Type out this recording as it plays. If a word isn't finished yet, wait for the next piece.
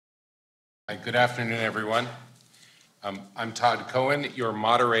Hi, good afternoon, everyone. I'm Todd Cohen, your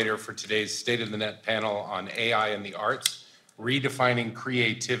moderator for today's State of the Net panel on AI and the arts, redefining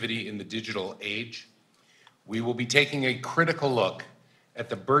creativity in the digital age. We will be taking a critical look at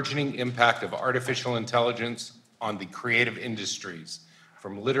the burgeoning impact of artificial intelligence on the creative industries,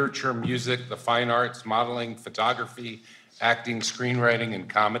 from literature, music, the fine arts, modeling, photography, acting, screenwriting, and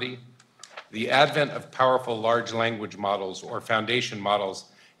comedy. The advent of powerful large language models or foundation models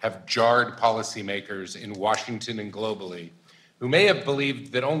have jarred policymakers in Washington and globally, who may have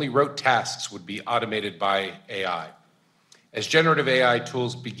believed that only rote tasks would be automated by AI. As generative AI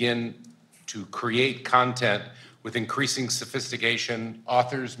tools begin to create content with increasing sophistication,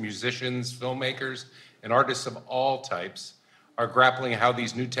 authors, musicians, filmmakers, and artists of all types are grappling how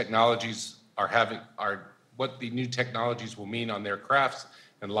these new technologies what the new technologies will mean on their crafts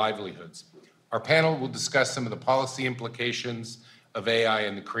and livelihoods. Our panel will discuss some of the policy implications of AI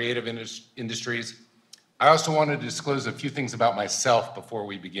in the creative industries. I also wanted to disclose a few things about myself before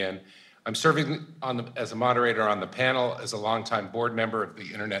we begin. I'm serving as a moderator on the panel as a longtime board member of the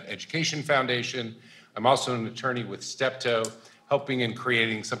Internet Education Foundation. I'm also an attorney with Steptoe, helping in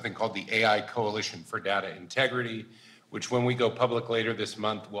creating something called the AI Coalition for Data Integrity, which when we go public later this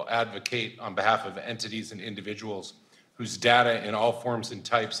month will advocate on behalf of entities and individuals whose data in all forms and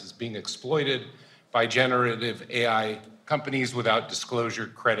types is being exploited by generative AI companies without disclosure,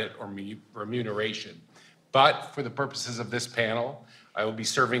 credit, or remuneration. But for the purposes of this panel, I will be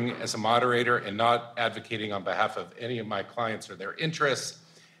serving as a moderator and not advocating on behalf of any of my clients or their interests,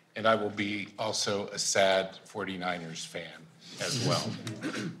 and I will be also a sad 49ers fan as well.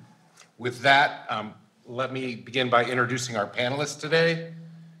 With that, let me begin by introducing our panelists today.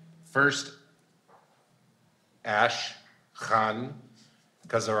 First, Ashkhen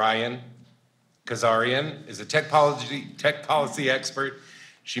Kazaryan. Kazaryan is a tech policy expert.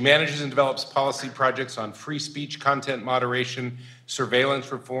 She manages and develops policy projects on free speech, content moderation,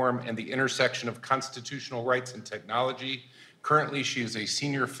 surveillance reform, and the intersection of constitutional rights and technology. Currently, she is a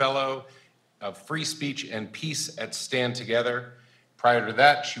senior fellow of free speech and peace at Stand Together. Prior to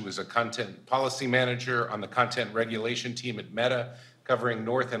that, she was a content policy manager on the content regulation team at Meta, covering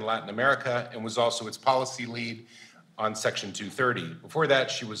North and Latin America, and was also its policy lead on Section 230. Before that,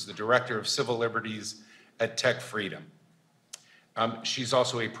 she was the director of civil liberties at Tech Freedom. She's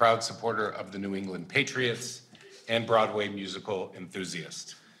also a proud supporter of the New England Patriots and Broadway musical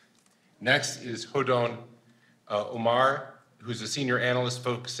enthusiast. Next is Hodan Omaar, who's a senior analyst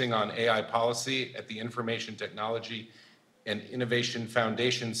focusing on AI policy at the Information Technology and Innovation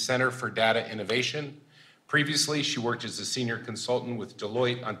Foundation Center for Data Innovation. Previously, she worked as a senior consultant with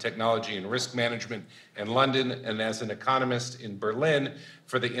Deloitte on technology and risk management in London and as an economist in Berlin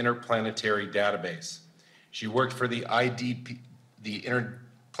for the Interplanetary Database. She worked for the IDP, the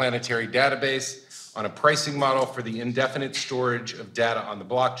Interplanetary Database, on a pricing model for the indefinite storage of data on the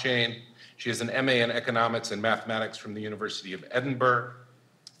blockchain. She has an MA in economics and mathematics from the University of Edinburgh.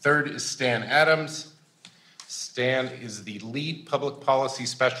 Third is Stan Adams. Stan is the lead public policy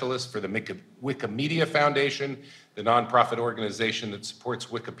specialist for the Wikimedia Foundation, the nonprofit organization that supports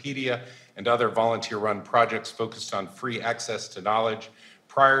Wikipedia and other volunteer-run projects focused on free access to knowledge.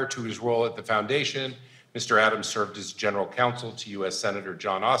 Prior to his role at the foundation, Mr. Adams served as general counsel to U.S. Senator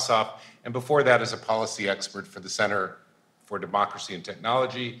John Ossoff, and before that as a policy expert for the Center for Democracy and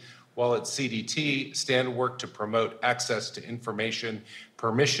Technology. While at CDT, Stan worked to promote access to information,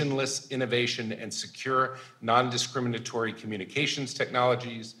 permissionless innovation, and secure, non-discriminatory communications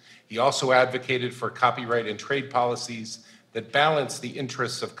technologies. He also advocated for copyright and trade policies that balance the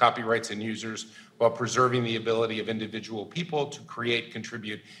interests of copyrights and users while preserving the ability of individual people to create,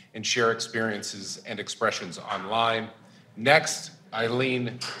 contribute, and share experiences and expressions online. Next,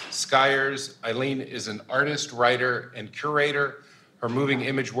 Eileen Skyers. Eileen is an artist, writer, and curator. Her moving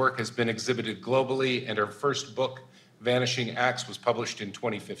image work has been exhibited globally, and her first book, Vanishing Acts, was published in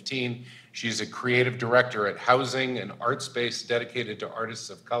 2015. She is a creative director at Housing, an art space dedicated to artists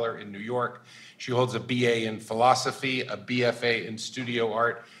of color in New York. She holds a BA in philosophy, a BFA in studio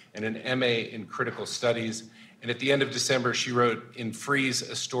art, and an MA in critical studies. And at the end of December, she wrote in Freeze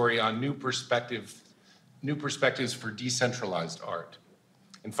a story on new perspectives for decentralized art.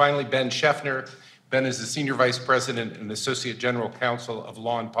 And finally, Ben Sheffner. Ben is the Senior Vice President and Associate General Counsel of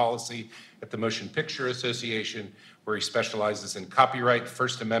Law and Policy at the Motion Picture Association, where he specializes in copyright,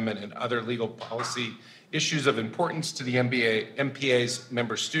 First Amendment, and other legal policy issues of importance to the MPA's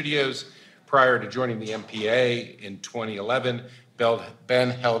member studios. Prior to joining the MPA in 2011,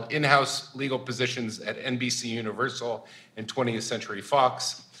 Ben held in-house legal positions at NBC Universal and 20th Century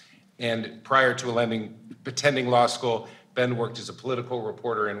Fox. And prior to attending law school, Ben worked as a political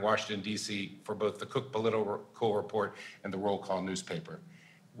reporter in Washington, D.C. for both the Cook Political Report and the Roll Call newspaper.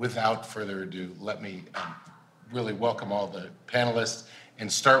 Without further ado, let me really welcome all the panelists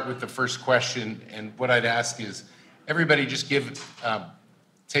and start with the first question. And what I'd ask is everybody just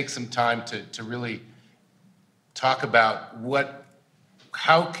take some time to really talk about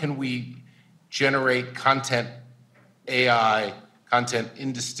how can we generate content, AI, content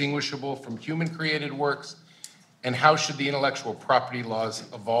indistinguishable from human-created works, and how should the intellectual property laws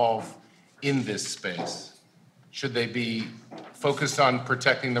evolve in this space? Should they be focused on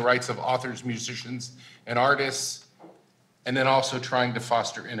protecting the rights of authors, musicians, and artists, and then also trying to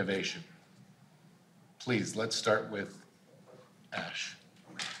foster innovation? Please, let's start with Ash.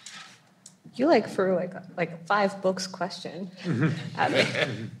 You threw like 5 books question at me.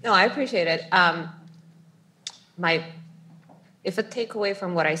 No, I appreciate it. If a takeaway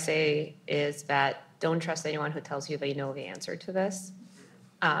from what I say is that don't trust anyone who tells you they know the answer to this.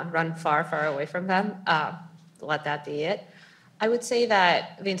 Run far, far away from them. Let that be it. I would say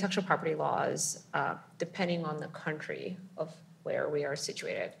that the intellectual property laws, depending on the country of where we are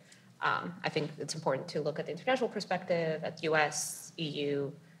situated, I think it's important to look at the international perspective, at US,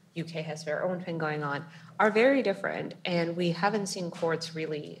 EU, UK has their own thing going on, are very different. And we haven't seen courts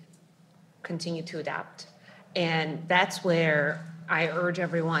really continue to adapt. And that's where I urge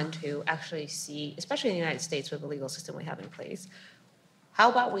everyone to actually see, especially in the United States with the legal system we have in place, how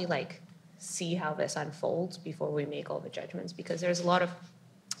about we see how this unfolds before we make all the judgments? Because there's a lot of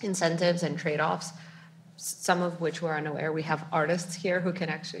incentives and trade-offs, some of which we're unaware. We have artists here who can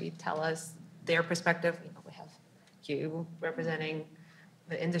actually tell us their perspective. We have you representing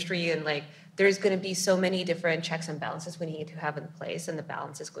the industry, and there's going to be so many different checks and balances we need to have in place, and the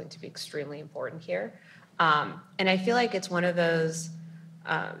balance is going to be extremely important here. And I feel like it's one of those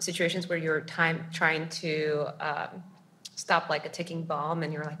situations where you're trying to stop a ticking bomb,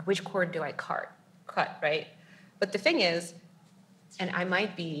 and you're like, which cord do I cut, right? But the thing is, and I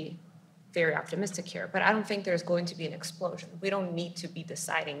might be very optimistic here, but I don't think there's going to be an explosion. We don't need to be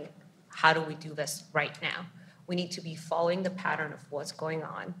deciding how do we do this right now. We need to be following the pattern of what's going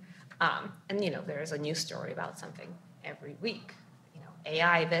on. And there's a news story about something every week.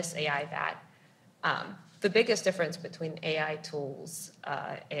 AI this, AI that. The biggest difference between AI tools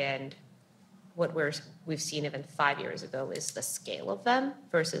and what we've seen even 5 years ago is the scale of them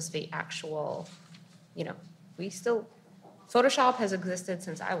versus the actual, Photoshop has existed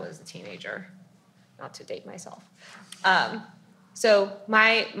since I was a teenager, not to date myself. So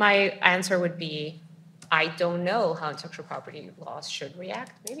my answer would be, I don't know how intellectual property laws should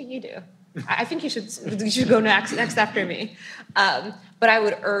react. Maybe you do. I think you should go next after me. But I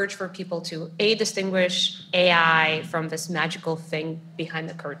would urge for people to distinguish AI from this magical thing behind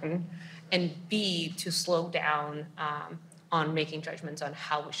the curtain, and B, to slow down on making judgments on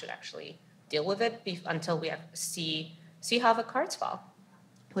how we should actually deal with it until we see how the cards fall.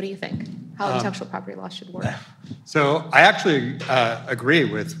 What do you think? How intellectual property law should work? So I actually agree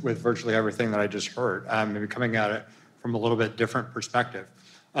with virtually everything that I just heard, maybe coming at it from a little bit different perspective.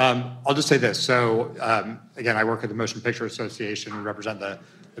 I'll just say this. So again, I work at the Motion Picture Association. We represent the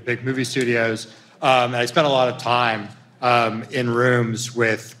big movie studios. And I spent a lot of time in rooms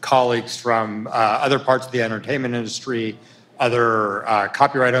with colleagues from other parts of the entertainment industry, other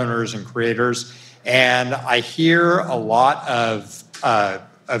copyright owners and creators. And I hear a lot of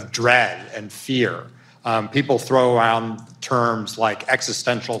dread and fear. People throw around terms like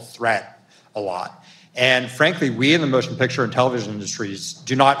existential threat a lot. And frankly, we in the motion picture and television industries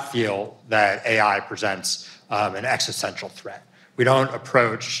do not feel that AI presents an existential threat. We don't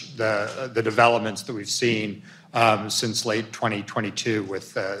approach the developments that we've seen since late 2022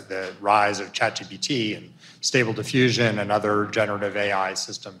 with the rise of ChatGPT and Stable Diffusion and other generative AI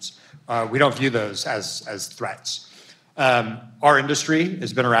systems. We don't view those as threats. Our industry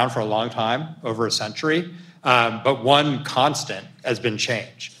has been around for a long time, over a century, but one constant has been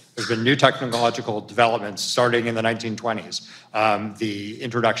change. There's been new technological developments starting in the 1920s, the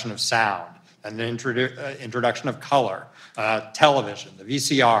introduction of sound and the introduction of color, television, the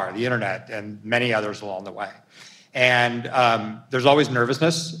VCR, the internet, and many others along the way. And there's always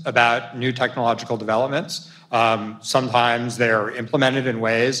nervousness about new technological developments. Sometimes they're implemented in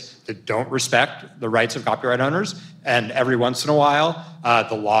ways that don't respect the rights of copyright owners. And every once in a while,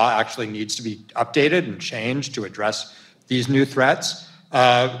 the law actually needs to be updated and changed to address these new threats.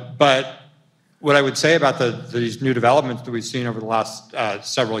 But what I would say about these new developments that we've seen over the last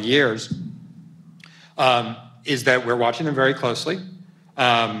several years is that we're watching them very closely,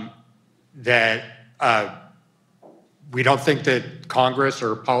 that we don't think that Congress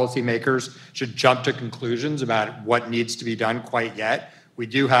or policymakers should jump to conclusions about what needs to be done quite yet. We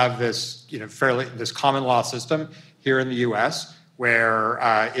do have this, this common law system here in the U.S.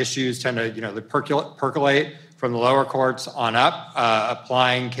 where issues tend to, percolate from the lower courts on up,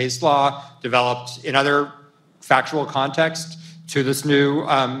 applying case law developed in other factual contexts to these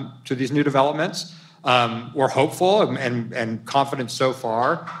new developments. We're hopeful and confident so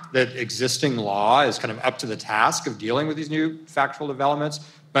far that existing law is kind of up to the task of dealing with these new factual developments,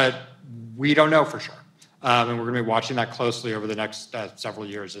 but we don't know for sure. And we're going to be watching that closely over the next several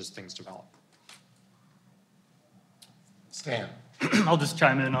years as things develop. Stan. I'll just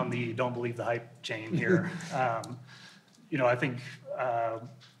chime in on the don't believe the hype chain here. I think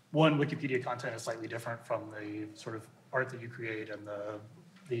one, Wikipedia content is slightly different from the sort of art that you create and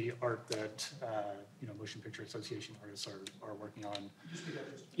the art that Motion Picture Association artists are working on.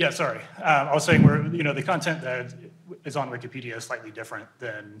 Yeah, sorry. I was saying the content that is on Wikipedia is slightly different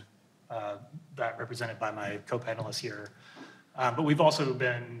than that represented by my co-panelists here. But we've also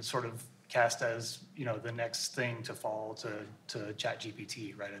been sort of cast as, the next thing to fall to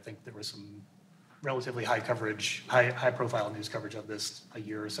ChatGPT, right? I think there was some relatively high profile news coverage of this a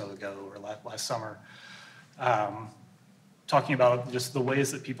year or so ago or last summer. Talking about just the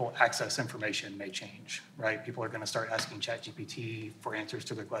ways that people access information may change, right? People are going to start asking ChatGPT for answers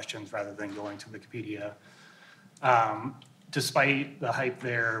to their questions rather than going to Wikipedia. Despite the hype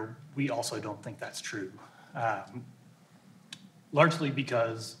there, we also don't think that's true. Largely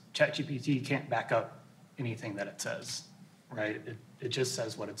because ChatGPT can't back up anything that it says, right? It just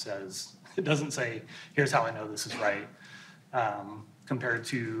says what it says. It doesn't say, here's how I know this is right. Compared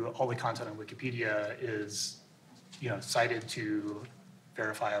to all the content on Wikipedia is cited to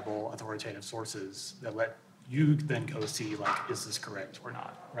verifiable authoritative sources that let you then go see, like, is this correct or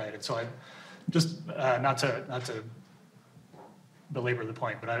not, right? And so I just, not to belabor the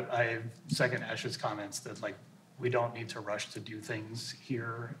point, but I second Ash's comments that, like, we don't need to rush to do things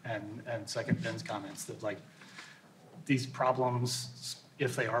here, and second Ben's comments that, like, these problems,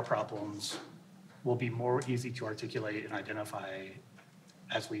 if they are problems, will be more easy to articulate and identify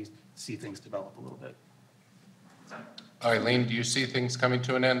as we see things develop a little bit. Eileen, do you see things coming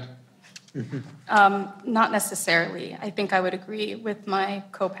to an end? Not necessarily. I think I would agree with my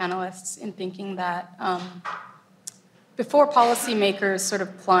co-panelists in thinking that before policymakers sort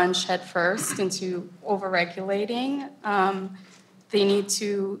of plunge headfirst into overregulating, they need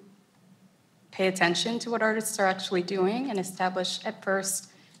to pay attention to what artists are actually doing and establish at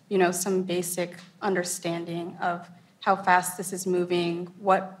first, some basic understanding of how fast this is moving,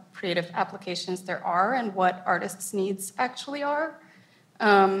 what creative applications there are, and what artists' needs actually are.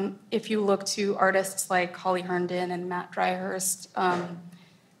 If you look to artists like Holly Herndon and Matt Dryhurst,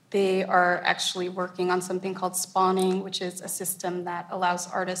 they are actually working on something called spawning, which is a system that allows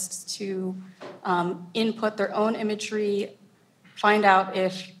artists to input their own imagery, find out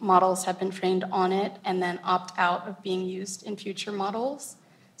if models have been trained on it, and then opt out of being used in future models.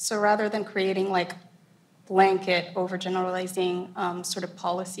 So rather than creating like blanket overgeneralizing sort of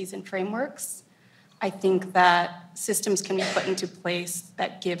policies and frameworks, I think that systems can be put into place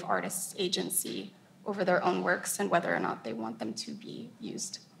that give artists agency over their own works and whether or not they want them to be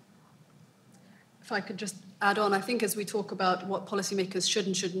used. If I could just add on, I think as we talk about what policymakers should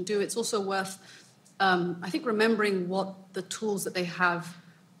and shouldn't do, it's also worth, I think, remembering what the tools that they have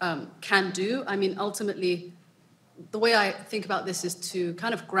can do. I mean, ultimately, the way I think about this is to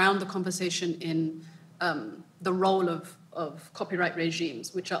kind of ground the conversation in the role of copyright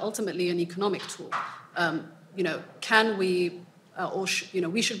regimes, which are ultimately an economic tool. Can we,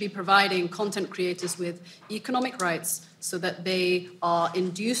 we should be providing content creators with economic rights so that they are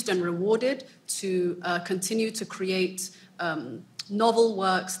induced and rewarded to continue to create novel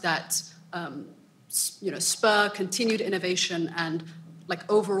works that, spur continued innovation and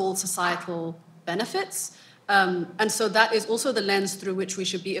like overall societal benefits. And so that is also the lens through which we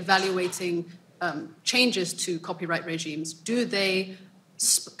should be evaluating changes to copyright regimes. Do they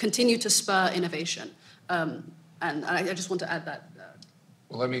continue to spur innovation? And I just want to add that.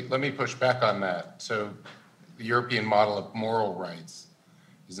 Well, let me push back on that. So the European model of moral rights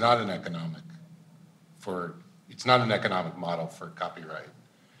is not an economic model for copyright.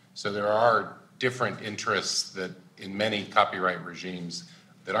 So there are different interests that in many copyright regimes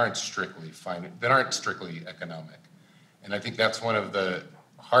that aren't strictly economic. And I think that's one of the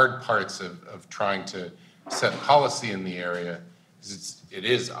hard parts of trying to set policy in the area. It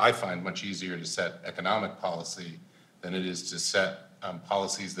is, I find, much easier to set economic policy than it is to set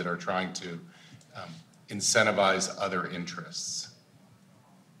policies that are trying to incentivize other interests.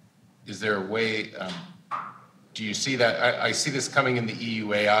 Is there a way, do you see that? I see this coming in the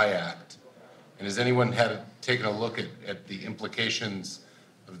EU AI Act. And has anyone taken a look at the implications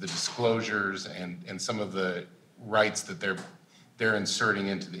of the disclosures and some of the rights that they're inserting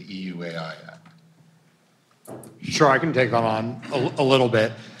into the EU AI Act? Sure, I can take that on a little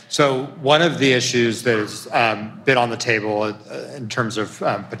bit. So one of the issues that has been on the table in terms of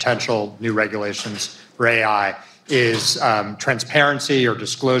potential new regulations for AI is transparency or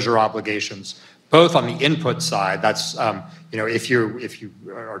disclosure obligations, both on the input side. That's if you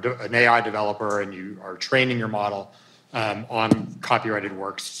are an AI developer and you are training your model on copyrighted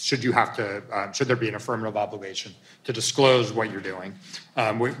works, should there be an affirmative obligation to disclose what you're doing,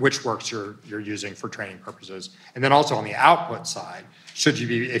 which works you're using for training purposes, and then also on the output side,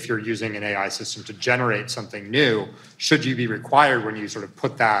 if you're using an AI system to generate something new, should you be required when you sort of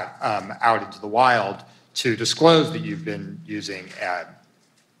put that out into the wild to disclose that you've been using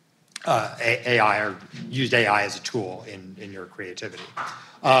AI or used AI as a tool in your creativity.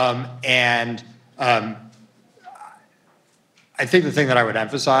 I think the thing that I would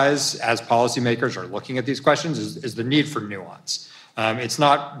emphasize as policymakers are looking at these questions is the need for nuance. It's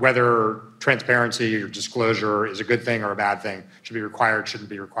not whether transparency or disclosure is a good thing or a bad thing, should be required, shouldn't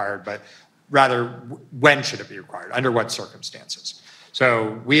be required, but rather when should it be required, under what circumstances.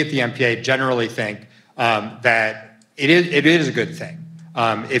 So we at the MPA generally think that it is a good thing.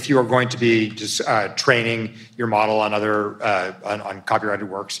 If you are going to be just training your model on on copyrighted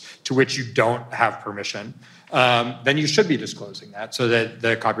works to which you don't have permission, then you should be disclosing that so that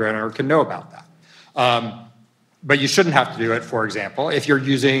the copyright owner can know about that. But you shouldn't have to do it, for example, if you're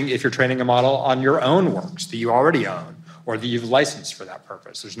training a model on your own works that you already own or that you've licensed for that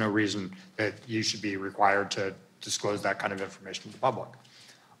purpose. There's no reason that you should be required to disclose that kind of information to the public.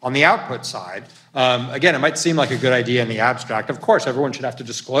 On the output side, again, it might seem like a good idea in the abstract. Of course, everyone should have to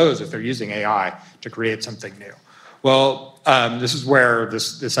disclose if they're using AI to create something new. Well, this is where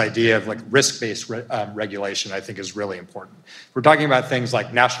this idea of like risk-based regulation, I think, is really important. We're talking about things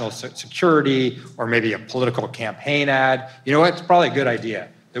like national security or maybe a political campaign ad. You know what? It's probably a good idea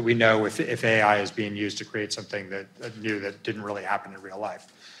that we know if AI is being used to create something new that didn't really happen in real life.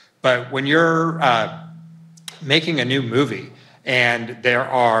 But when you're making a new movie and there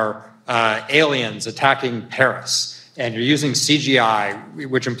are aliens attacking Paris, and you're using CGI,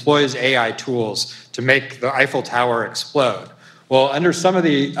 which employs AI tools to make the Eiffel Tower explode. Well, under some of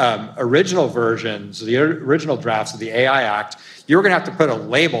the original versions, the original drafts of the AI Act, you were gonna have to put a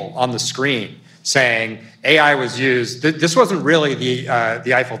label on the screen saying AI was used. This wasn't really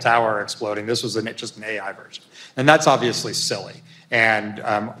the Eiffel Tower exploding. This was just an AI version. And that's obviously silly. And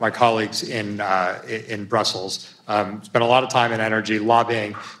my colleagues in Brussels spent a lot of time and energy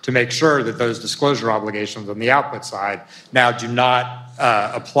lobbying to make sure that those disclosure obligations on the output side now do not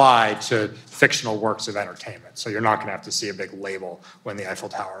apply to fictional works of entertainment. So you're not going to have to see a big label when the Eiffel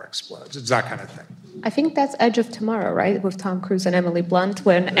Tower explodes. It's that kind of thing. I think that's Edge of Tomorrow, right? With Tom Cruise and Emily Blunt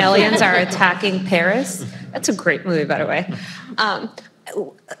when aliens are attacking Paris. That's a great movie, by the way.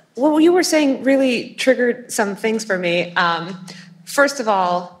 What you were saying really triggered some things for me. First of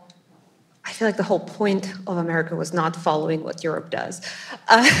all, I feel like the whole point of America was not following what Europe does.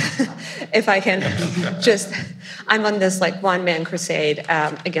 If I can just, I'm on this like one-man crusade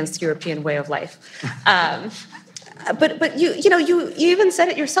against European way of life. But you even said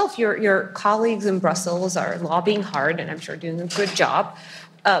it yourself. Your colleagues in Brussels are lobbying hard, and I'm sure doing a good job.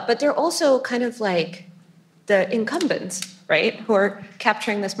 But they're also kind of like the incumbents, right, who are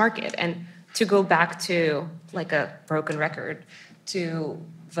capturing this market. And to go back to like a broken record, to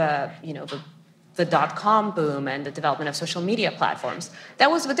the dot-com boom and the development of social media platforms.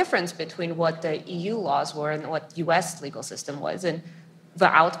 That was the difference between what the EU laws were and what US legal system was. And the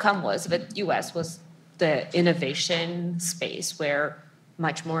outcome was that US was the innovation space where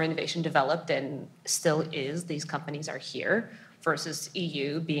much more innovation developed and still is. These companies are here versus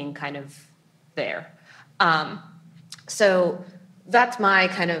EU being kind of there. So that's my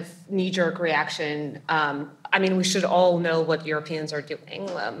kind of knee-jerk reaction. I mean, we should all know what Europeans are doing.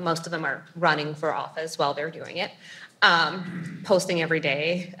 Most of them are running for office while they're doing it, posting every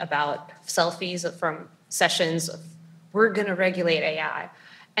day about selfies from sessions of, we're going to regulate AI.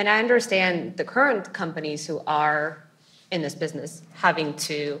 And I understand the current companies who are in this business having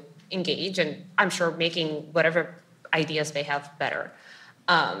to engage, and I'm sure making whatever ideas they have better.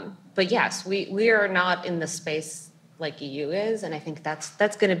 But yes, we are not in the space like EU is, and I think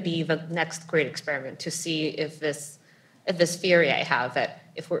that's going to be the next great experiment to see if this theory I have that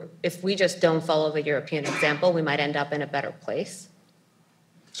if we just don't follow the European example, we might end up in a better place.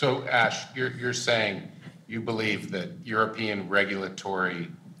 So Ash, you're saying you believe that European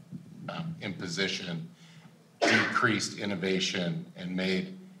regulatory imposition decreased innovation and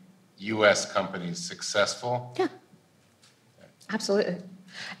made US companies successful? Yeah, absolutely.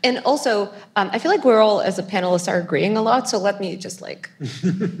 And also, I feel like we're all, as a panelist, are agreeing a lot, so let me just like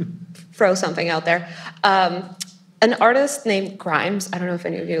throw something out there. An artist named Grimes, I don't know if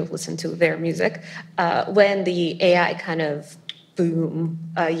any of you listen to their music, when the AI kind of boom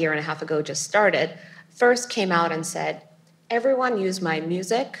a year and a half ago just started, first came out and said, everyone use my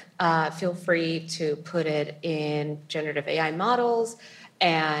music, feel free to put it in generative AI models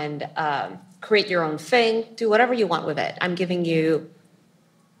and create your own thing, do whatever you want with it. I'm giving you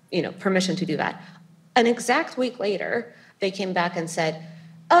permission to do that. An exact week later, they came back and said,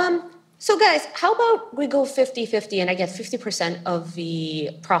 so guys, how about we go 50-50 and I get 50% of the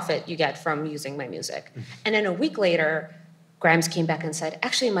profit you get from using my music? And then a week later, Grimes came back and said,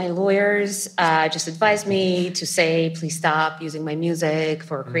 actually, my lawyers just advised me to say, please stop using my music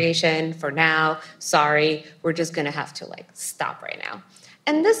for creation for now. Sorry, we're just gonna have to stop right now.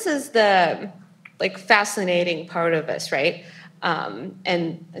 And this is the fascinating part of this, right?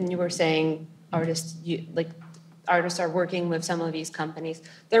 And you were saying artists are working with some of these companies.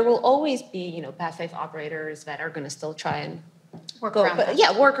 There will always be, bad faith operators that are going to still try and work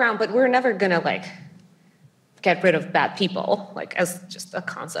around. But we're never going to get rid of bad people, as just a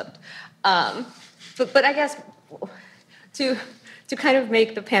concept. But I guess to kind of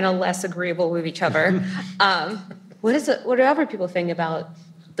make the panel less agreeable with each other, what do other people think about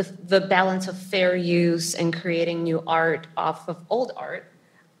the balance of fair use and creating new art off of old art,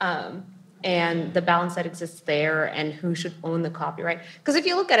 and the balance that exists there, and who should own the copyright? Because if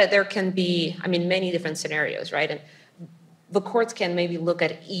you look at it, there can be, many different scenarios, right? And the courts can maybe look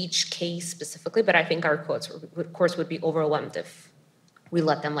at each case specifically, but I think our courts would be overwhelmed if we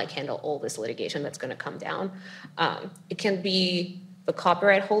let them handle all this litigation that's going to come down. It can be the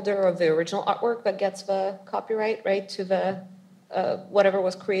copyright holder of the original artwork that gets the copyright, right, to the whatever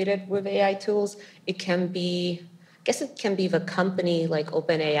was created with AI tools. It can be, the company like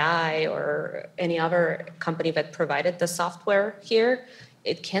OpenAI or any other company that provided the software here.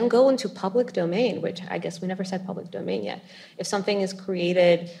 It can go into public domain, which I guess we never said public domain yet. If something is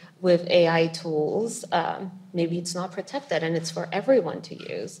created with AI tools, maybe it's not protected and it's for everyone to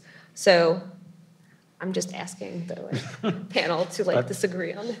use. So I'm just asking the panel to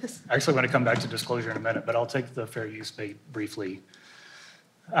disagree on this. I actually want to come back to disclosure in a minute, but I'll take the fair use bait briefly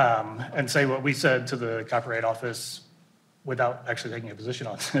and say what we said to the Copyright Office without actually taking a position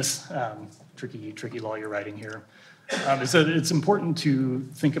on this. Tricky lawyer writing here. Is that it's important to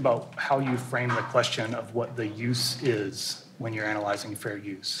think about how you frame the question of what the use is when you're analyzing fair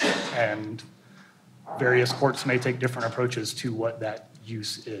use. And various courts may take different approaches to what that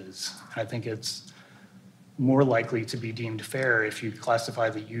use is. I think it's more likely to be deemed fair if you classify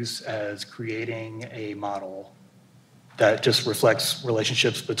the use as creating a model that just reflects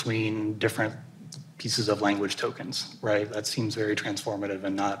relationships between different pieces of language tokens, right? That seems very transformative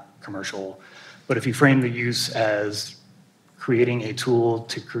and not commercial. But if you frame the use as creating a tool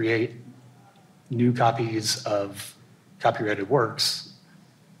to create new copies of copyrighted works,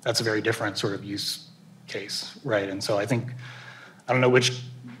 that's a very different sort of use case, right? And so I don't know which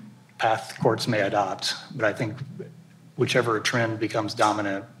path courts may adopt, but I think whichever trend becomes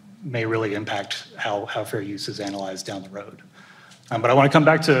dominant may really impact how fair use is analyzed down the road. But I want to come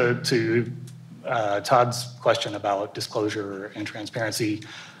back to Todd's question about disclosure and transparency.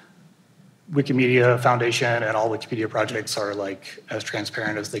 Wikimedia Foundation and all Wikipedia projects are as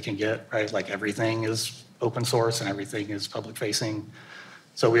transparent as they can get, right? Everything is open source and everything is public facing.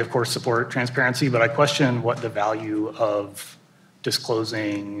 So we of course support transparency, but I question what the value of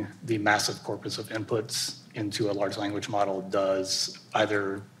disclosing the massive corpus of inputs into a large language model does,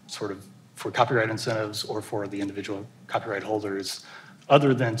 either sort of for copyright incentives or for the individual copyright holders,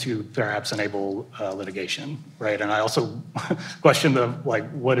 other than to perhaps enable litigation, right? And I also question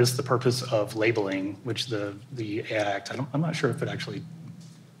what is the purpose of labeling, which the AI Act, I'm not sure if it actually,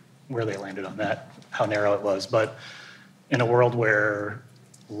 where they landed on that, how narrow it was, but in a world where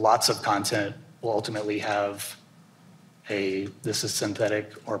lots of content will ultimately have this is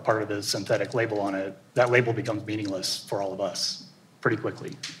synthetic or part of it is synthetic label on it, that label becomes meaningless for all of us pretty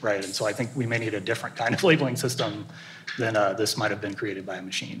quickly, right? And so I think we may need a different kind of labeling system than this might have been created by a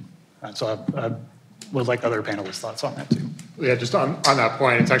machine. So I would like other panelists' thoughts on that too. Yeah, just on that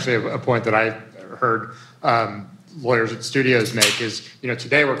point, it's actually a point that I heard lawyers at studios make is,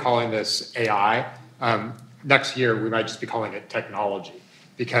 today we're calling this AI. Next year, we might just be calling it technology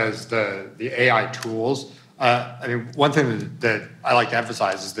because the AI tools, one thing that I like to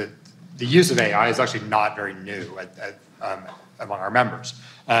emphasize is that the use of AI is actually not very new among our members,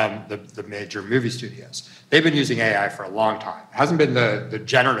 the major movie studios. They've been using AI for a long time. It hasn't been the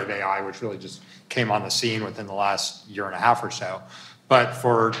generative AI, which really just came on the scene within the last year and a half or so. But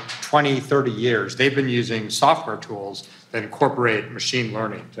for 20, 30 years, they've been using software tools that incorporate machine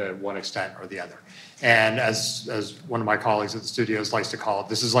learning to one extent or the other. And as one of my colleagues at the studios likes to call it,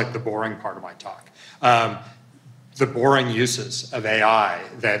 this is like the boring part of my talk. The boring uses of AI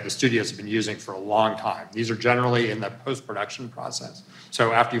that the studios have been using for a long time. These are generally in the post-production process.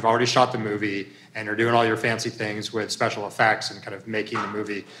 So after you've already shot the movie and you're doing all your fancy things with special effects and kind of making the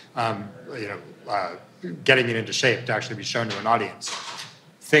movie, getting it into shape to actually be shown to an audience.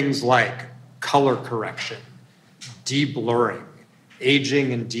 Things like color correction, de-blurring,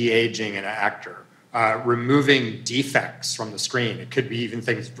 aging and de-aging an actor, removing defects from the screen. It could be even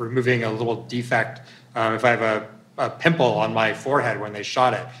things, removing a little defect. If I have a pimple on my forehead when they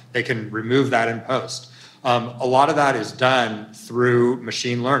shot it, they can remove that in post. A lot of that is done through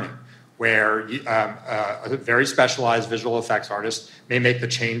machine learning, where a very specialized visual effects artist may make the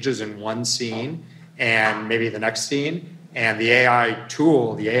changes in one scene and maybe the next scene, and the AI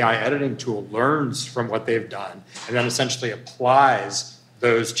tool, the AI editing tool, learns from what they've done and then essentially applies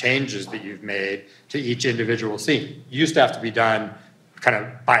those changes that you've made to each individual scene. It used to have to be done kind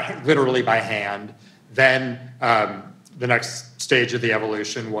of literally by hand. Then the next stage of the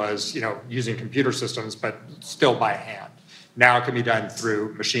evolution was, using computer systems, but still by hand. Now it can be done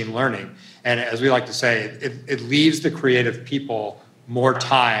through machine learning. And as we like to say, it leaves the creative people more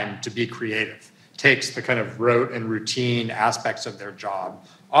time to be creative. Takes the kind of rote and routine aspects of their job,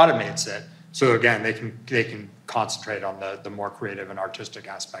 automates it, so again, they can concentrate on the more creative and artistic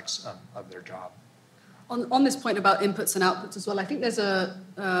aspects of their job. On this point about inputs and outputs as well, I think there's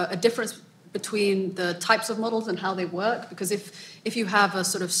a difference between the types of models and how they work, because if you have a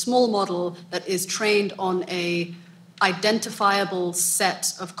sort of small model that is trained on a identifiable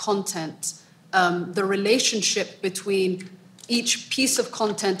set of content, the relationship between each piece of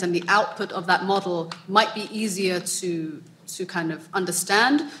content and the output of that model might be easier to kind of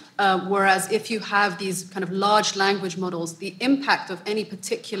understand, whereas if you have these kind of large language models, the impact of any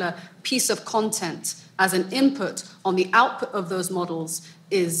particular piece of content as an input on the output of those models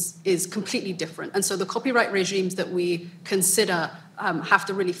is completely different. And so the copyright regimes that we consider have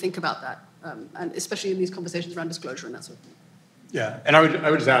to really think about that, and especially in these conversations around disclosure and that sort of thing. Yeah, and I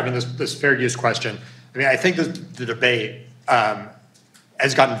would just add, this fair use question, I think the debate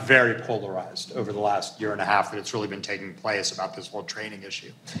has gotten very polarized over the last year and a half that it's really been taking place about this whole training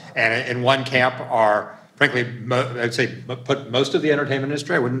issue. And in one camp are, frankly, I'd say put most of the entertainment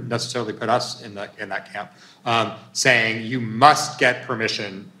industry, I wouldn't necessarily put us in that camp, saying you must get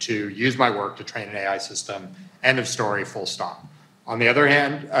permission to use my work to train an AI system, end of story, full stop. On the other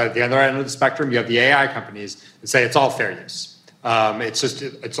hand, at the other end of the spectrum, you have the AI companies that say it's all fair use.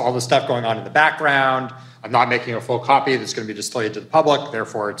 It's all the stuff going on in the background. I'm not making a full copy that's going to be displayed to the public,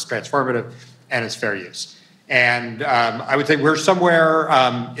 therefore it's transformative and it's fair use. And I would say we're somewhere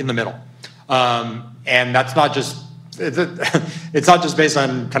in the middle. And that's not just, it's not just based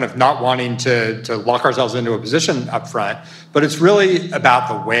on kind of not wanting to lock ourselves into a position up front, but it's really about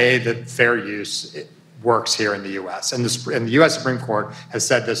the way that fair use works here in the U.S. And the U.S. Supreme Court has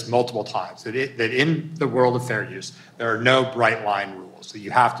said this multiple times, that in the world of fair use, there are no bright line rules. So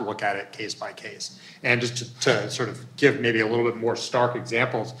you have to look at it case by case. And just to sort of give maybe a little bit more stark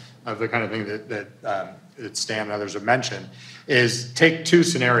examples of the kind of thing that Stan and others have mentioned, is take two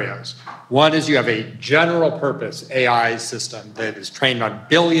scenarios. One is you have a general purpose AI system that is trained on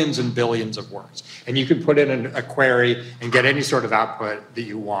billions and billions of words. And you can put in a query and get any sort of output that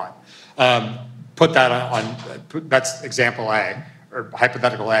you want. Put that on, that's example A, or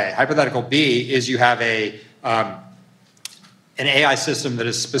hypothetical A. Hypothetical B is you have an AI system that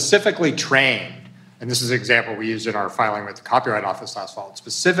is specifically trained, and this is an example we used in our filing with the Copyright Office last fall, it's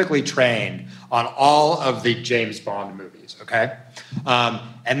specifically trained on all of the James Bond movies, okay?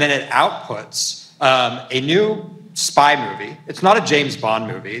 And then it outputs a new spy movie. It's not a James Bond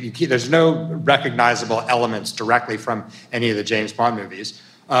movie. There's no recognizable elements directly from any of the James Bond movies.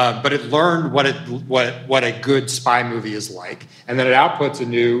 But it learned what a good spy movie is like, and then it outputs a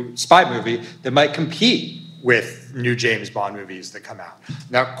new spy movie that might compete with new James Bond movies that come out.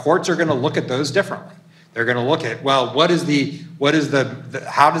 Now, courts are going to look at those differently. They're going to look at, well, how does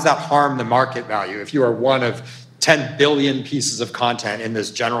that harm the market value if you are one of 10 billion pieces of content in this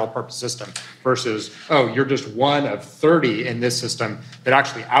general purpose system versus, oh, you're just one of 30 in this system that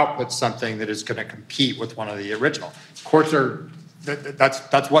actually outputs something that is going to compete with one of the original. Courts are.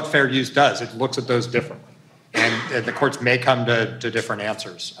 That's what fair use does. It looks at those differently. And the courts may come to different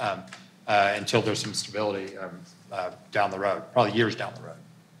answers until there's some stability down the road, probably years down the road.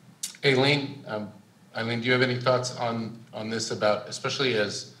 Eileen, do you have any thoughts on this about, especially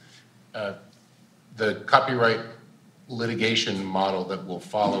as the copyright litigation model that will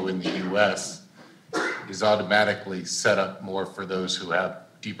follow in the US is automatically set up more for those who have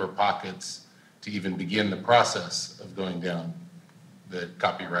deeper pockets to even begin the process of going down the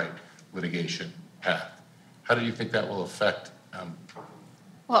copyright litigation path? How do you think that will affect?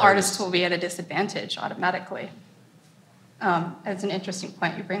 Well, artists will be at a disadvantage automatically. It's an interesting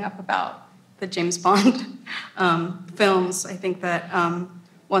point you bring up about the James Bond films. I think that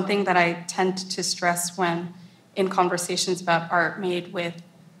one thing that I tend to stress when in conversations about art made with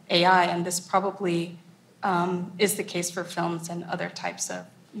AI, and this probably is the case for films and other types of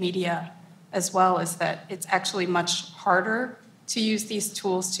media as well, is that it's actually much harder to use these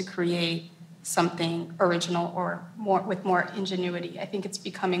tools to create something original or more with more ingenuity. I think it's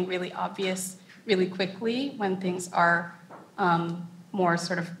becoming really obvious really quickly when things are more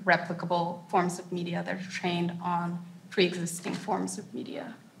sort of replicable forms of media that are trained on pre-existing forms of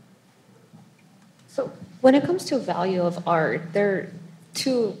media. So when it comes to value of art, there are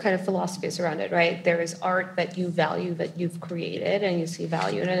two kind of philosophies around it, right? There is art that you value, that you've created and you see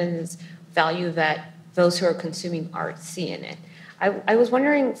value in it, and there's value that those who are consuming art see in it. I was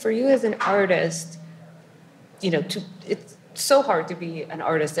wondering, for you as an artist, it's so hard to be an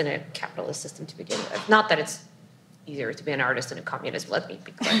artist in a capitalist system to begin with. Not that it's easier to be an artist in a communism, let me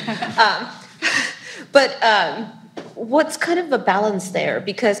be clear. But what's kind of the balance there?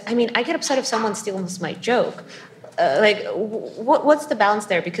 Because, I get upset if someone steals my joke. What's the balance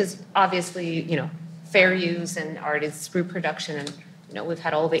there? Because obviously, fair use and art is reproduction, and, we've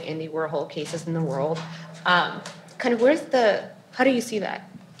had all the Andy Warhol cases in the world. How do you see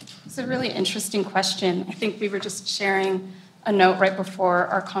that? It's a really interesting question. I think we were just sharing a note right before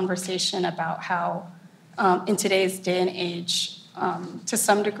our conversation about how in today's day and age, to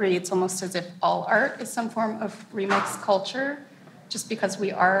some degree, it's almost as if all art is some form of remix culture, just because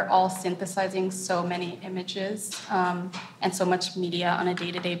we are all synthesizing so many images and so much media on a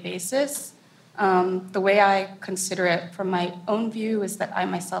day-to-day basis. The way I consider it from my own view is that I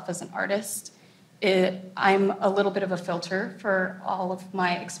myself as an artist, I'm a little bit of a filter for all of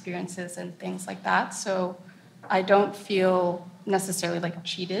my experiences and things like that. So I don't feel necessarily like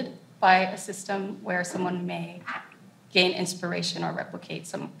cheated by a system where someone may gain inspiration or replicate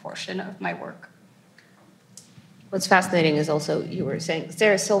some portion of my work. What's fascinating is also, you were saying,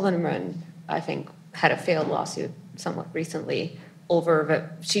 Sarah Silverman, I think, had a failed lawsuit somewhat recently over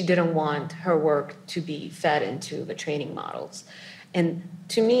that she didn't want her work to be fed into the training models. And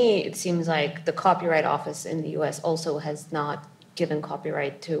to me, it seems like the Copyright Office in the US also has not given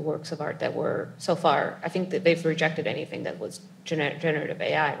copyright to works of art that were, so far, I think that they've rejected anything that was generative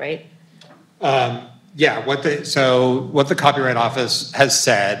AI, right? Yeah, what the Copyright Office has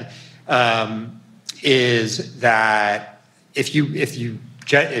said is that if you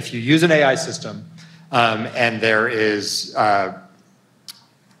use an AI system and there is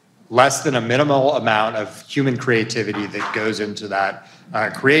less than a minimal amount of human creativity that goes into that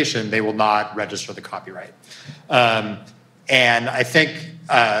creation, they will not register the copyright. And I think,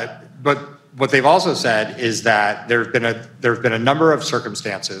 but what they've also said is that there have been a number of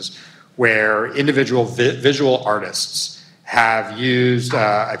circumstances where individual visual artists have used,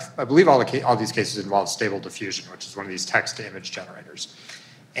 I believe all these cases involve Stable Diffusion, which is one of these text-to-image generators.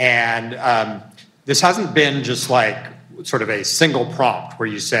 And this hasn't been just like sort of a single prompt where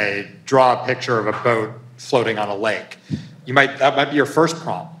you say, draw a picture of a boat floating on a lake. That might be your first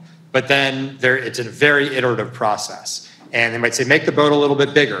prompt, but then it's a very iterative process. And they might say, make the boat a little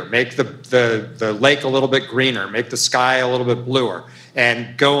bit bigger, make the lake a little bit greener, make the sky a little bit bluer,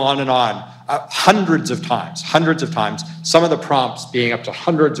 and go on and on, hundreds of times, some of the prompts being up to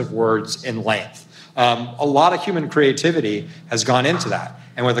hundreds of words in length. A lot of human creativity has gone into that.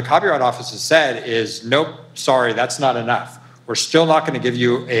 And what the Copyright Office has said is, nope, sorry, that's not enough. We're still not going to give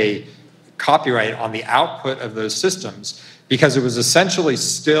you a copyright on the output of those systems because it was essentially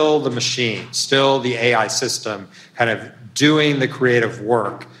still the machine, still the AI system kind of doing the creative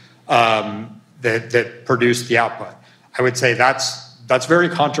work that produced the output. I would say that's very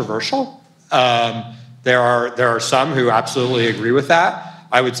controversial. There are some who absolutely agree with that.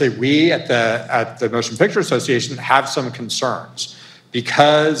 I would say we at the Motion Picture Association have some concerns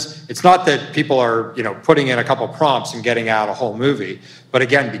because it's not that people are putting in a couple prompts and getting out a whole movie, but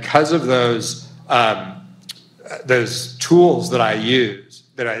again, because of those tools that I use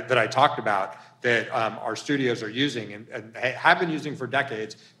that I talked about that our studios are using and have been using for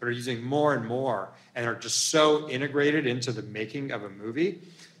decades, but are using more and more, and are just so integrated into the making of a movie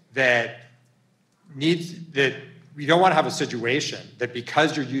that you don't want to have a situation that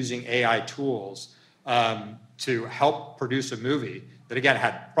because you're using AI tools to help produce a movie that, again,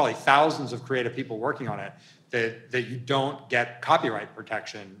 had probably thousands of creative people working on it, that you don't get copyright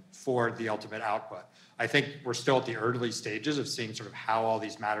protection for the ultimate output. I think we're still at the early stages of seeing sort of how all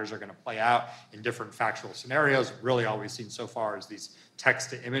these matters are going to play out in different factual scenarios. Really all we've seen so far is these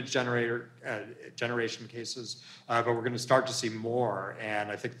text-to-image generation cases, but we're going to start to see more,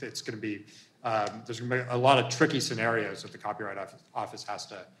 and I think it's going to be, there's going to be a lot of tricky scenarios that the Copyright Office has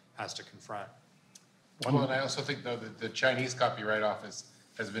to confront. Well, and I also think, though, that the Chinese Copyright Office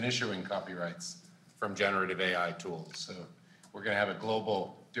has been issuing copyrights from generative AI tools, so we're going to have a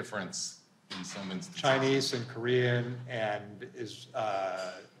global difference in some instances. Chinese and Korean and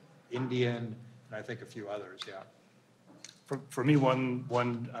Indian, and I think a few others, yeah. For me,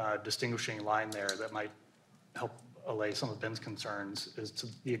 one distinguishing line there that might help allay some of Ben's concerns is to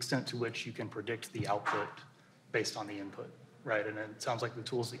the extent to which you can predict the output based on the input, right? And it sounds like the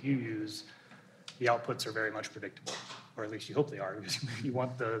tools that you use, the outputs are very much predictable, or at least you hope they are, because you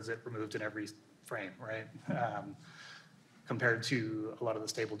want the zip removed in every frame, right? Compared to a lot of the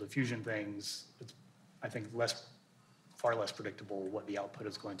stable diffusion things, it's, I think, far less predictable what the output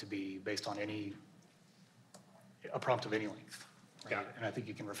is going to be based on a prompt of any length. Right? Yeah. And I think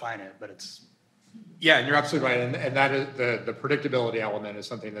you can refine it, but it's... Yeah, and you're absolutely right, and that is the predictability element is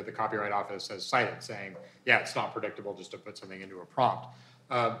something that the Copyright Office has cited, saying, yeah, it's not predictable just to put something into a prompt.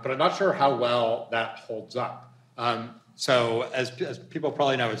 But I'm not sure how well that holds up. So as people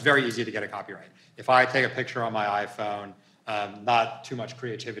probably know, it's very easy to get a copyright. If I take a picture on my iPhone, not too much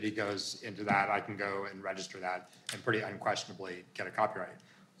creativity goes into that. I can go and register that and pretty unquestionably get a copyright.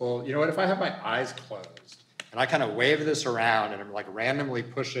 Well, you know what, if I have my eyes closed and I kind of wave this around and I'm like randomly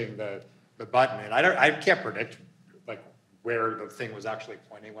pushing the button, and I can't predict like where the thing was actually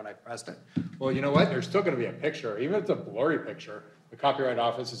pointing when I pressed it. Well, you know what, there's still going to be a picture. Even if it's a blurry picture, the Copyright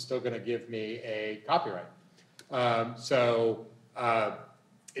Office is still going to give me a copyright.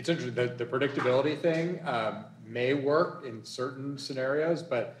 It's interesting, the predictability thing may work in certain scenarios,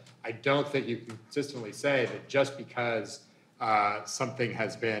 but I don't think you can consistently say that just because something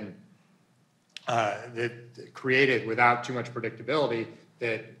has been created without too much predictability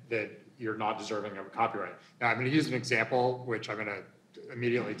that you're not deserving of a copyright. Now, I'm going to use an example, which I'm going to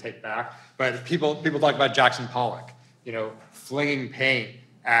immediately take back, but people talk about Jackson Pollock, you know, flinging paint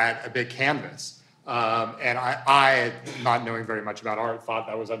at a big canvas. And I, not knowing very much about art, thought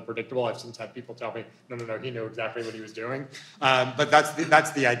that was unpredictable. I've since had people tell me, no, he knew exactly what he was doing. But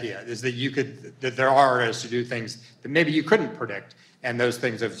that's the idea, is that there are artists who do things that maybe you couldn't predict, and those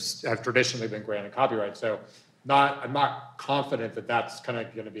things have traditionally been granted copyright. So I'm not confident that that's kind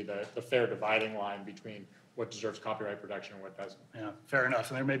of going to be the fair dividing line between what deserves copyright protection and what doesn't. Yeah, fair enough.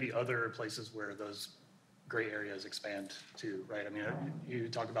 And there may be other places where those gray areas expand too, right? I mean, you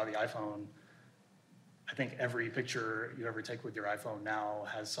talk about the iPhone. I think every picture you ever take with your iPhone now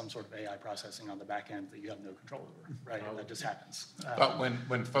has some sort of AI processing on the back end that you have no control over, right? And that just happens. But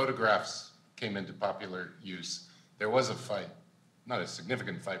when photographs came into popular use, there was a fight, not a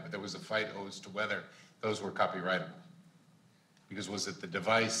significant fight, but there was a fight as to whether those were copyrightable. Because was it the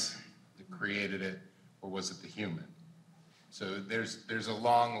device that created it, or was it the human? So there's a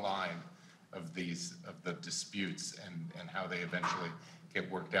long line of the disputes and how they eventually get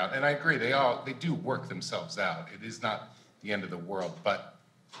worked out. And I agree, they do work themselves out. It is not the end of the world, but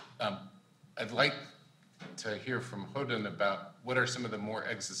I'd like to hear from Hodan about what are some of the more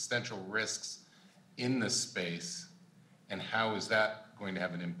existential risks in the space, and how is that going to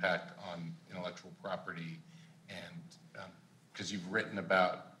have an impact on intellectual property, and because you've written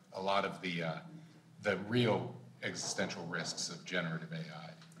about a lot of the real existential risks of generative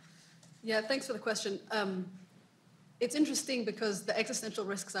AI. Yeah, thanks for the question. It's interesting because the existential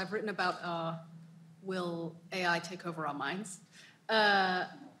risks I've written about are, will AI take over our minds? TLDR,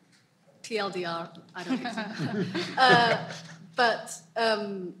 I don't think so.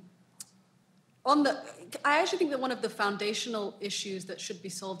 I actually think that one of the foundational issues that should be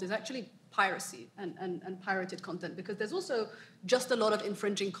solved is actually piracy and pirated content, because there's also just a lot of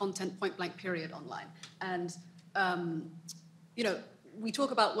infringing content, point blank period, online. And, we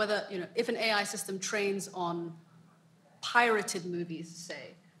talk about whether, if an AI system trains on pirated movies,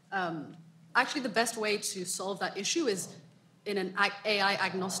 say, actually the best way to solve that issue is in an AI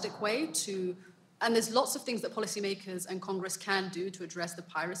agnostic way and there's lots of things that policymakers and Congress can do to address the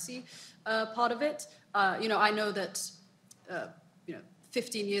piracy part of it. I know that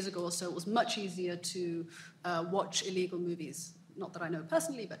 15 years ago or so, it was much easier to watch illegal movies. Not that I know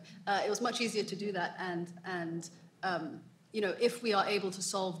personally, but it was much easier to do that. And if we are able to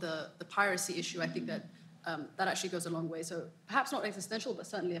solve the piracy issue, I think that that actually goes a long way. So perhaps not existential, but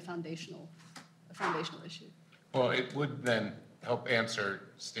certainly a foundational issue. Well, it would then help answer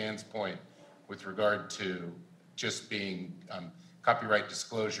Stan's point with regard to just being copyright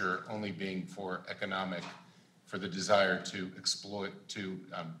disclosure only being for the desire to exploit, to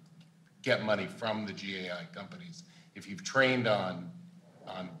get money from the GAI companies. If you've trained on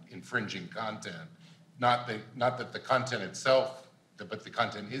infringing content, not that the content itself, but the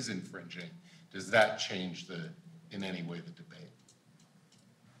content is infringing, does that change in any way the debate?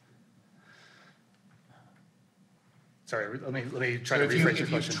 Sorry, let me try So to rephrase your if you've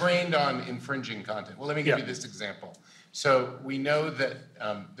question. trained on infringing content, well, let me give you this example. So we know that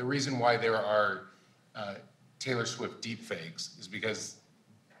the reason why there are Taylor Swift deepfakes is because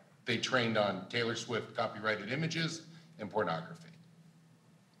they trained on Taylor Swift copyrighted images and pornography,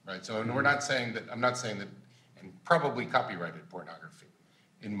 right? So and I'm not saying that, and probably copyrighted pornography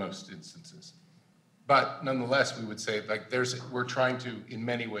in most instances. But nonetheless, we would say like we're trying to, in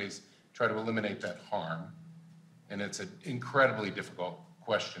many ways, try to eliminate that harm. And it's an incredibly difficult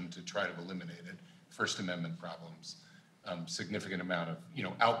question to try to eliminate it. First Amendment problems, significant amount of,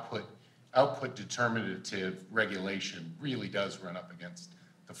 output determinative regulation really does run up against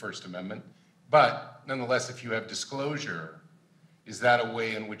the First Amendment. But nonetheless, if you have disclosure, is that a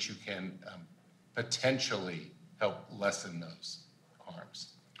way in which you can potentially help lessen those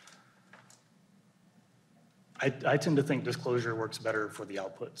harms? I tend to think disclosure works better for the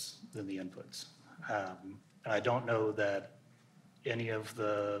outputs than the inputs. And I don't know that any of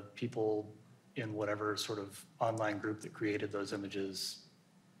the people in whatever sort of online group that created those images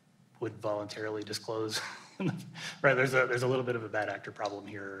would voluntarily disclose. Right, there's a little bit of a bad actor problem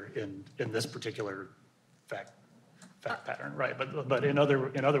here in this particular fact pattern, right? But in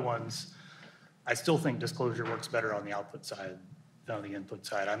other ones, I still think disclosure works better on the output side than on the input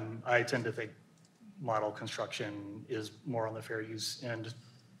side. I tend to think model construction is more on the fair use end,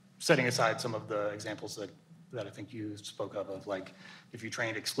 setting aside some of the examples that I think you spoke of like if you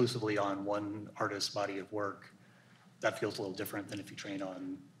trained exclusively on one artist's body of work, that feels a little different than if you train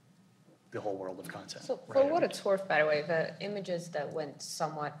on the whole world of content. So for what it's worth, by the way, the images that went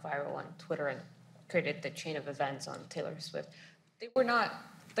somewhat viral on Twitter and created the chain of events on Taylor Swift, they were not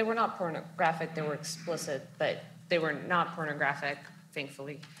pornographic, they were explicit, but they were not pornographic,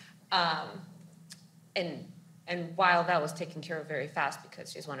 thankfully. And while that was taken care of very fast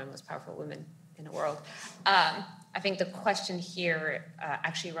because she's one of the most powerful women in the world, I think the question here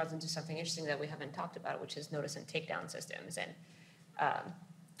actually runs into something interesting that we haven't talked about, which is notice and takedown systems. And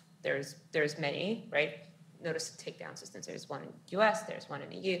there's many, right? Notice and takedown systems. There's one in the US, there's one in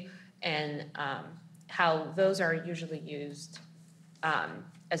the EU, and how those are usually used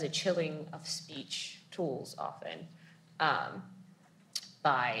as a chilling of speech tools often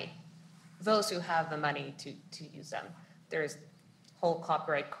by those who have the money to use them. There's whole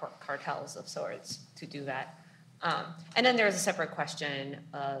copyright cartels of sorts to do that. And then there's a separate question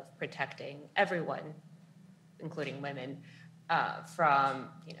of protecting everyone, including women, from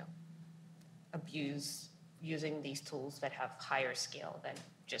abuse using these tools that have higher scale than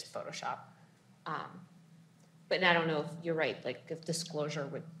just Photoshop. But I don't know if you're right, like if disclosure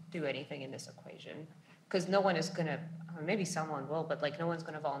would do anything in this equation, because no one is gonna, or maybe someone will, but like no one's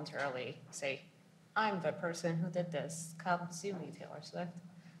gonna voluntarily say, I'm the person who did this, come sue me, Taylor Swift.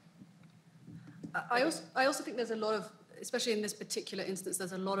 I also think there's a lot of, especially in this particular instance,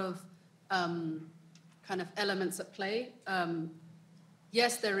 there's a lot of kind of elements at play.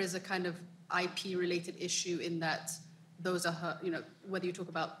 Yes, there is a kind of IP-related issue in that those are her, whether you talk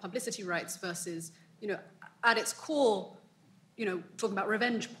about publicity rights versus, at its core, talking about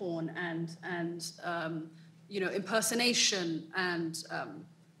revenge porn and impersonation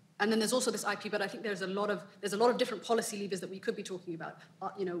and then there's also this IP, but I think there's a lot of different policy levers that we could be talking about,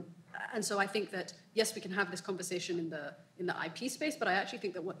 and so I think that yes, we can have this conversation in the IP space, but I actually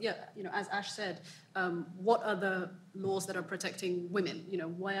think that as Ash said, what are the laws that are protecting women?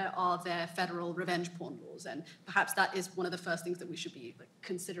 Where are there federal revenge porn laws? And perhaps that is one of the first things that we should be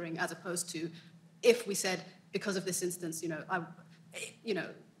considering, as opposed to if we said because of this instance,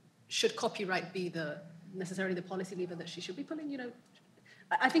 should copyright be necessarily the policy lever that she should be pulling?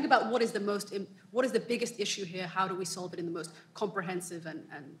 I think about what is the biggest issue here? How do we solve it in the most comprehensive and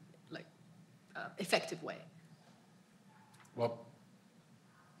effective way? Well,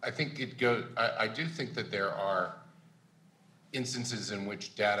 I think I do think that there are instances in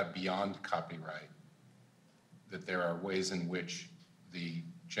which data beyond copyright, that there are ways in which the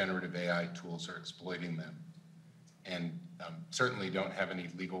generative AI tools are exploiting them, and certainly don't have any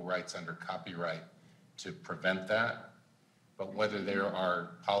legal rights under copyright to prevent that. But whether there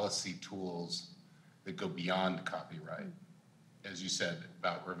are policy tools that go beyond copyright. As you said,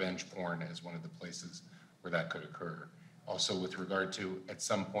 about revenge porn as one of the places where that could occur. Also with regard to, at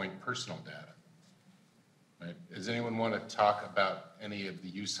some point, personal data. Right? Does anyone want to talk about any of the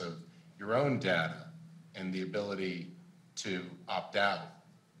use of your own data and the ability to opt out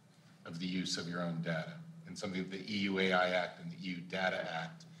of the use of your own data? And something that the EU AI Act and the EU Data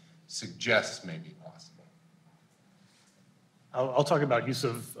Act suggests may be possible. I'll talk about use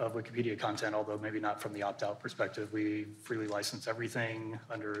of Wikipedia content, although maybe not from the opt-out perspective. We freely license everything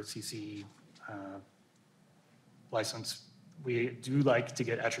under CC license. We do like to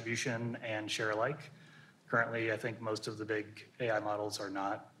get attribution and share alike. Currently, I think most of the big AI models are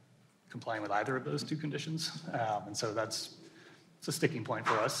not complying with either of those two conditions. And so it's a sticking point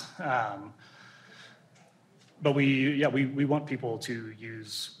for us. But we want people to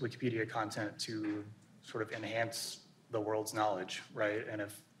use Wikipedia content to sort of enhance the world's knowledge, right? And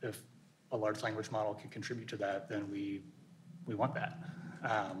if a large language model can contribute to that, then we want that.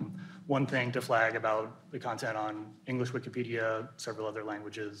 One thing to flag about the content on English Wikipedia, several other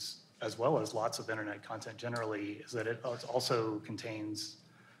languages, as well as lots of internet content generally, is that it also contains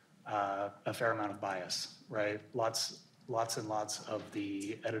a fair amount of bias, right? Lots and lots of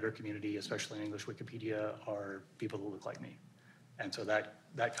the editor community, especially in English Wikipedia, are people who look like me. And so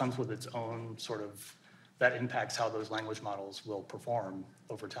that comes with its own sort of, that impacts how those language models will perform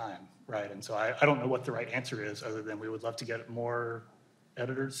over time, right? And so I don't know what the right answer is, other than we would love to get more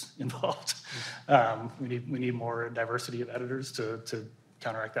editors involved. We need more diversity of editors to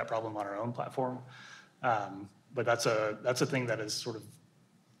counteract that problem on our own platform. But that's a thing that is sort of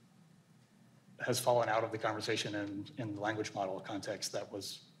has fallen out of the conversation in the language model context that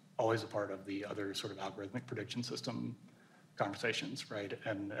was always a part of the other sort of algorithmic prediction system conversations, right?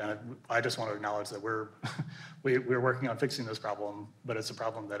 And I just want to acknowledge that we're working on fixing this problem, but it's a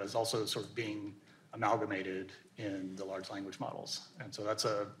problem that is also sort of being amalgamated in the large language models. And so that's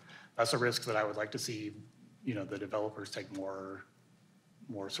a risk that I would like to see, the developers take more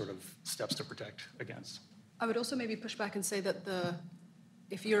sort of steps to protect against. I would also maybe push back and say that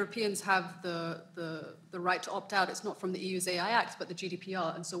if Europeans have the right to opt out, it's not from the EU's AI Act, but the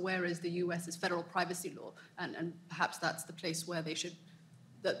GDPR. And so where is the US's federal privacy law? And perhaps that's the place where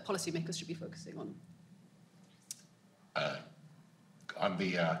that policymakers should be focusing on.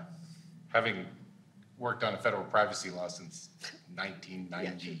 Having worked on a federal privacy law since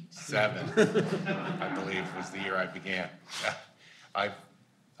 1997, I believe was the year I began.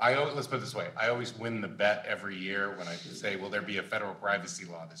 Let's put it this way, I always win the bet every year when I say, will there be a federal privacy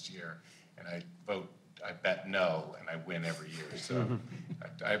law this year? And I bet no, and I win every year. So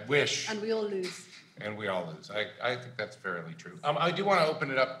I wish. And we all lose. And we all lose. I think that's fairly true. I do want to open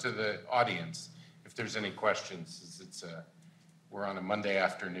it up to the audience if there's any questions. We're on a Monday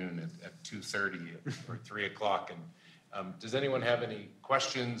afternoon at 2:30 or 3 o'clock. And does anyone have any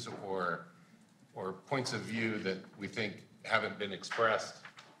questions or points of view that we think haven't been expressed?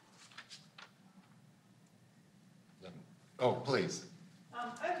 Oh, please. I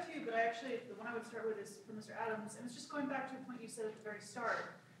have a few, but the one I would start with is for Mr. Adams, and it's just going back to a point you said at the very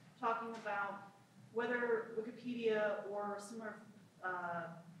start, talking about whether Wikipedia or similar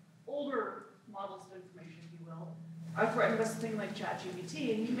older models of information, if you will, are threatened by something like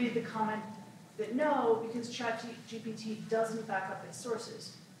ChatGPT, and you made the comment that no, because ChatGPT doesn't back up its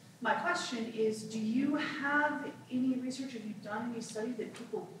sources. My question is, do you have any research, have you done any study that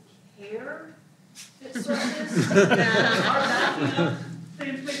people care that sources are backing up the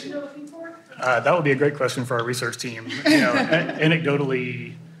information they're looking for? That would be a great question for our research team.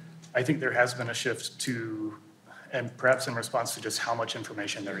 Anecdotally, I think there has been a shift to, and perhaps in response to just how much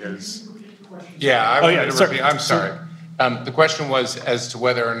information there is. Yeah, I'm sorry. The question was as to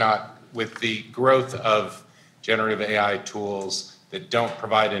whether or not, with the growth of generative AI tools that don't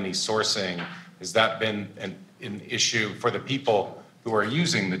provide any sourcing, has that been an issue for the people who are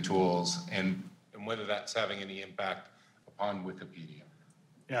using the tools, and whether that's having any impact upon Wikipedia?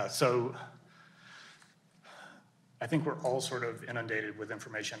 Yeah, so I think we're all sort of inundated with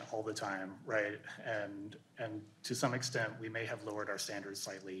information all the time, right? And to some extent, we may have lowered our standards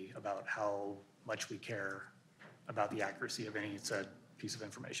slightly about how much we care about the accuracy of any said piece of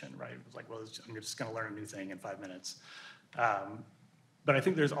information, right? It's like, well, I'm just going to learn a new thing in 5 minutes. But I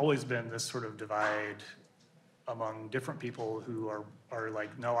think there's always been this sort of divide among different people who are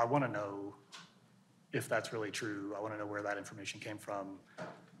like, no, I want to know if that's really true. I want to know where that information came from.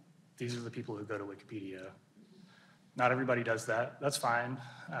 These are the people who go to Wikipedia. Not everybody does that. That's fine.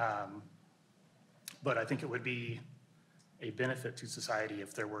 But I think it would be a benefit to society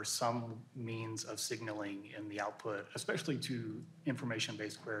if there were some means of signaling in the output, especially to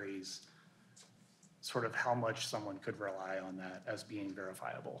information-based queries, sort of how much someone could rely on that as being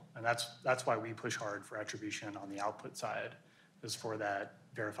verifiable. And that's why we push hard for attribution on the output side, is for that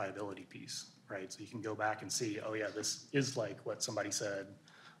verifiability piece, right? So you can go back and see, oh yeah, this is like what somebody said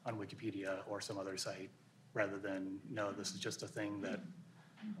on Wikipedia or some other site, rather than, no, this is just a thing that,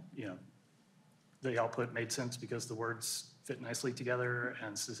 you know, the output made sense because the words fit nicely together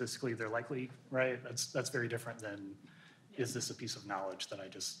and statistically they're likely, right? That's very different than, is this a piece of knowledge that I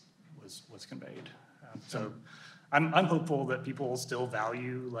just was conveyed? So I'm hopeful that people still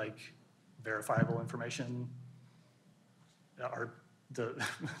value like verifiable information.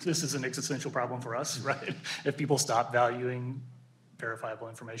 This is an existential problem for us, right? If people stop valuing verifiable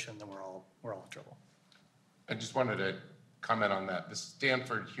information, then we're all in trouble. I just wanted to comment on that. The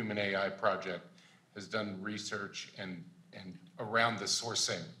Stanford Human AI Project has done research and around the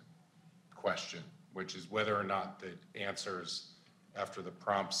sourcing question, which is whether or not the answers after the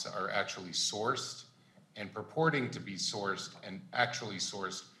prompts are actually sourced, and purporting to be sourced and actually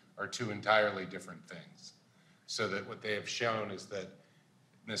sourced are two entirely different things. So that what they have shown is that,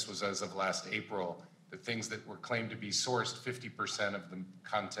 and this was as of last April, the things that were claimed to be sourced, 50% of the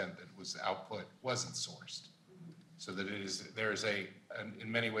content that was output wasn't sourced. So that there's in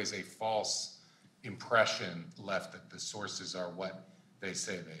many ways a false impression left that the sources are what they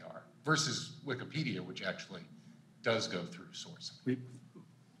say they are, versus Wikipedia, which actually does go through sourcing.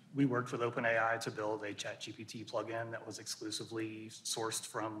 We worked with OpenAI to build a ChatGPT plugin that was exclusively sourced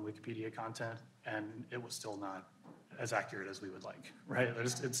from Wikipedia content, and it was still not as accurate as we would like, right?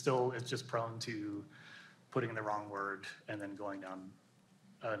 It's just prone to putting the wrong word and then going down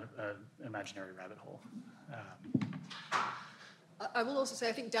an imaginary rabbit hole. I will also say,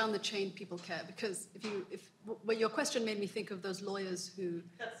 I think down the chain people care, because well, your question made me think of those lawyers who.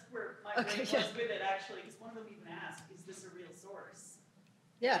 That's where my brain was with it, actually, because one of them even asked, is this a real source?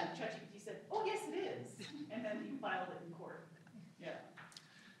 Yeah. And ChatGPT said, oh, yes, it is. And then he filed it in court. Yeah.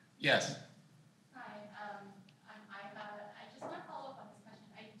 Yes. Hi, I'm Iva. I just want to follow up on this question.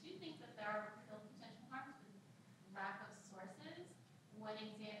 I do think that there are real potential harms with lack of sources. One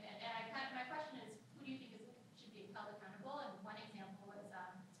example, and my question is, who do you think should be held accountable? And one example was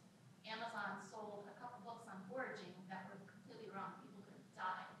Amazon sold a couple books on foraging that were completely wrong. People could have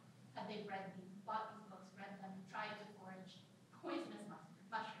died had they bought these books, read them, and tried to forage poisonous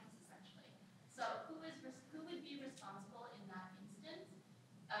mushrooms, essentially. So who would be responsible in that instance?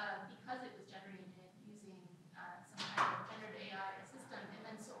 Because it was generated using some kind of generative AI system and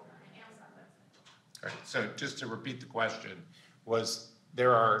then sold on an Amazon website. All right, so just to repeat the question,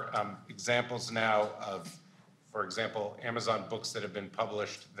 there are examples now of, for example, Amazon books that have been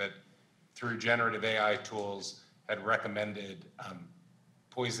published that through generative AI tools had recommended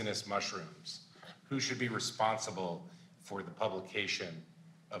poisonous mushrooms. Who should be responsible for the publication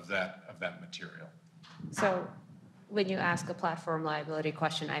of that material? So when you ask a platform liability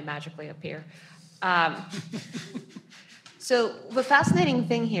question, I magically appear. So the fascinating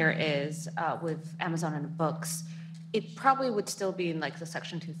thing here is with Amazon and books, it probably would still be in like the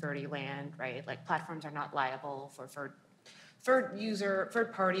Section 230 land, right? Like platforms are not liable for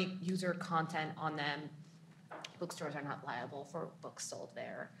third-party user content on them. Bookstores are not liable for books sold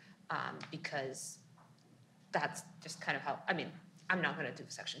there because that's just kind of how, I mean, I'm not going to do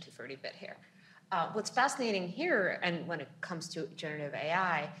the Section 230 bit here. What's fascinating here, and when it comes to generative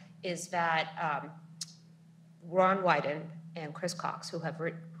AI, is that Ron Wyden and Chris Cox, who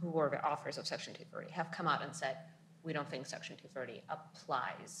were the authors of Section 230, have come out and said, we don't think Section 230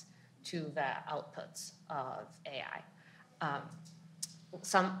 applies to the outputs of AI.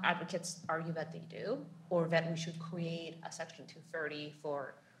 Some advocates argue that they do, or that we should create a Section 230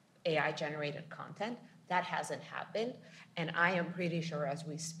 for AI-generated content. That hasn't happened, and I am pretty sure as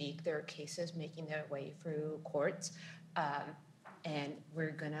we speak, there are cases making their way through courts, and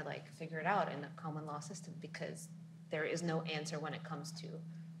we're gonna figure it out in the common law system because there is no answer when it comes to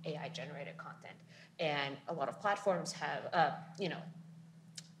AI-generated content. And a lot of platforms have,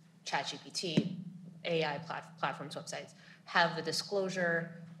 ChatGPT, AI platforms, websites, have the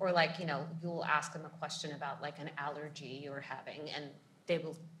disclosure, or you'll ask them a question about an allergy you're having, and they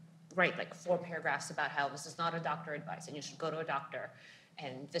will write 4 paragraphs about how this is not a doctor advice and you should go to a doctor,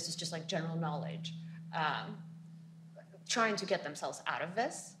 and this is just general knowledge. Trying to get themselves out of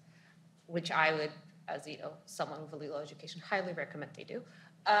this, which I would, as someone with a legal education, highly recommend they do.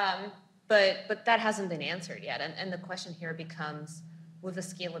 But that hasn't been answered yet. And the question here becomes, with the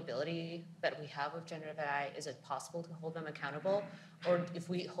scalability that we have with generative AI, is it possible to hold them accountable? Or if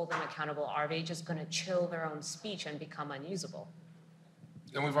we hold them accountable, are they just going to chill their own speech and become unusable?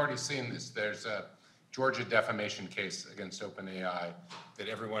 And we've already seen this. There's Georgia defamation case against OpenAI that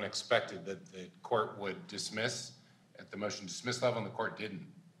everyone expected that the court would dismiss at the motion to dismiss level, and the court didn't.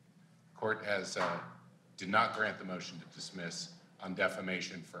 The court did not grant the motion to dismiss on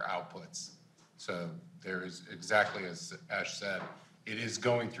defamation for outputs. So there is, exactly as Ash said, it is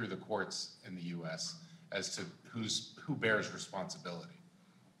going through the courts in the US as to who bears responsibility.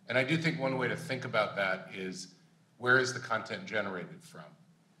 And I do think one way to think about that is, where is the content generated from?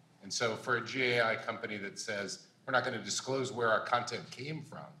 And so for a GAI company that says, we're not going to disclose where our content came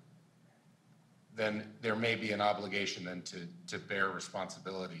from, then there may be an obligation then to bear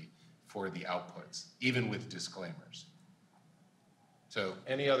responsibility for the outputs, even with disclaimers. So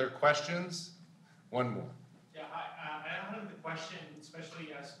any other questions? One more. Yeah, I have the question,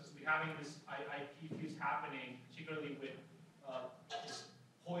 especially as we're having this IP fuse happening, particularly with this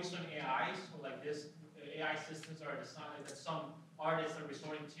poison AIs, or like this AI systems are designed that some artists are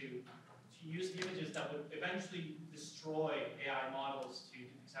resorting to use images that would eventually destroy AI models. To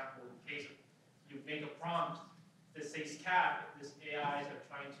example, in the case of you make a prompt that says cat, this AIs are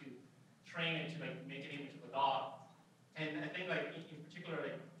trying to train it to like make an image of a dog. And I think like in particular,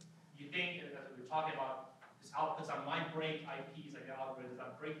 like you think that we're talking about these outputs that might break IPs, like the algorithms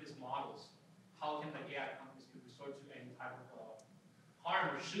that break these models. How can like AI companies resort to any type of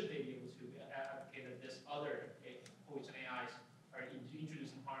harm, or should they be able to advocate that this other poison AIs are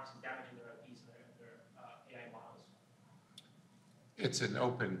introducing harms and damaging their IPs and their AI models? It's an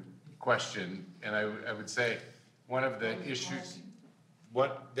open question, and I would say one of the issues,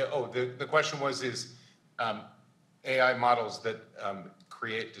 the question was AI models that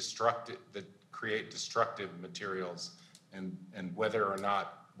create destructive materials, and whether or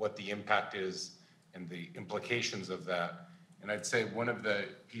not what the impact is and the implications of that. And I'd say one of the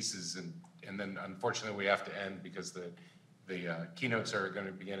pieces, and then unfortunately we have to end because the keynotes are going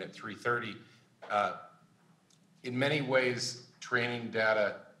to begin at 3:30. In many ways, training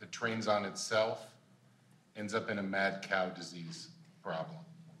data that trains on itself ends up in a mad cow disease problem.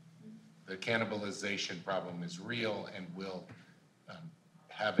 The cannibalization problem is real and will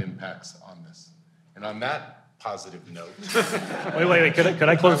have impacts on this. And on that positive note. Wait. Could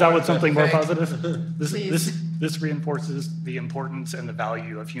I close out with something more positive? This reinforces the importance and the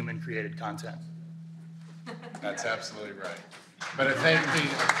value of human-created content. That's absolutely right. But I thank the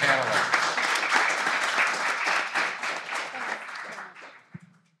panelists.